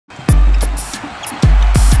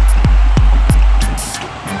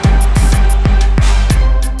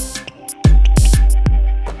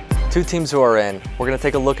Two teams who are in. We're going to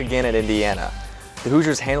take a look again at Indiana. The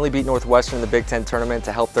Hoosiers handily beat Northwestern in the Big Ten tournament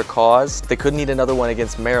to help their cause. They could need another one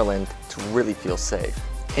against Maryland to really feel safe.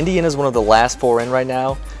 Indiana is one of the last four in right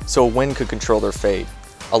now, so a win could control their fate.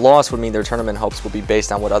 A loss would mean their tournament hopes will be based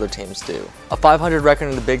on what other teams do. A 500 record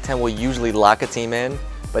in the Big Ten will usually lock a team in,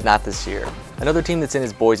 but not this year. Another team that's in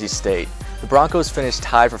is Boise State. The Broncos finished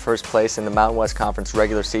tied for first place in the Mountain West Conference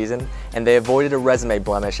regular season, and they avoided a resume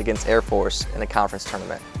blemish against Air Force in a conference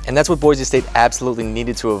tournament. And that's what Boise State absolutely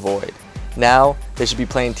needed to avoid. Now, they should be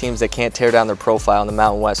playing teams that can't tear down their profile in the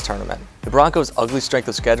Mountain West tournament. The Broncos' ugly strength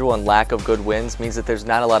of schedule and lack of good wins means that there's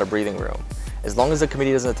not a lot of breathing room. As long as the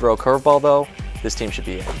committee doesn't throw a curveball though, this team should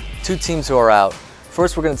be in. Two teams who are out.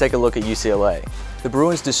 First, we're going to take a look at UCLA. The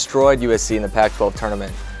Bruins destroyed USC in the Pac-12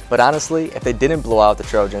 tournament, but honestly, if they didn't blow out the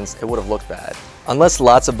Trojans, it would have looked bad. Unless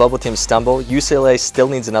lots of bubble teams stumble, UCLA still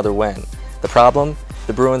needs another win. The problem?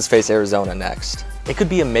 The Bruins face Arizona next. It could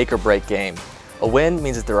be a make or break game. A win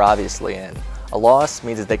means that they're obviously in. A loss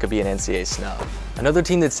means that they could be an NCAA snub. Another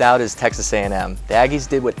team that's out is Texas A&M. The Aggies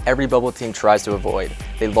did what every bubble team tries to avoid.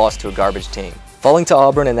 They lost to a garbage team. Falling to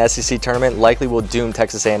Auburn in the SEC tournament likely will doom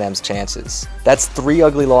Texas A&M's chances. That's 3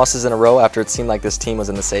 ugly losses in a row after it seemed like this team was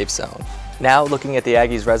in the safe zone. Now, looking at the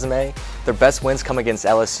Aggies' resume, their best wins come against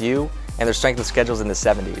LSU, and their strength of schedule is in the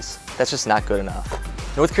 70s. That's just not good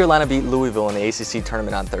enough. North Carolina beat Louisville in the ACC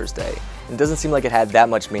tournament on Thursday, and it doesn't seem like it had that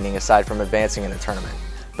much meaning aside from advancing in the tournament.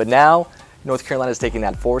 But now, North Carolina is taking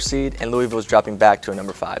that 4 seed, and Louisville is dropping back to a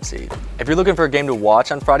number 5 seed. If you're looking for a game to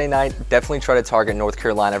watch on Friday night, definitely try to target North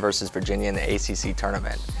Carolina versus Virginia in the ACC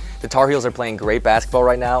tournament. The Tar Heels are playing great basketball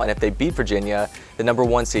right now, and if they beat Virginia, the number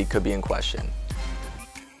 1 seed could be in question.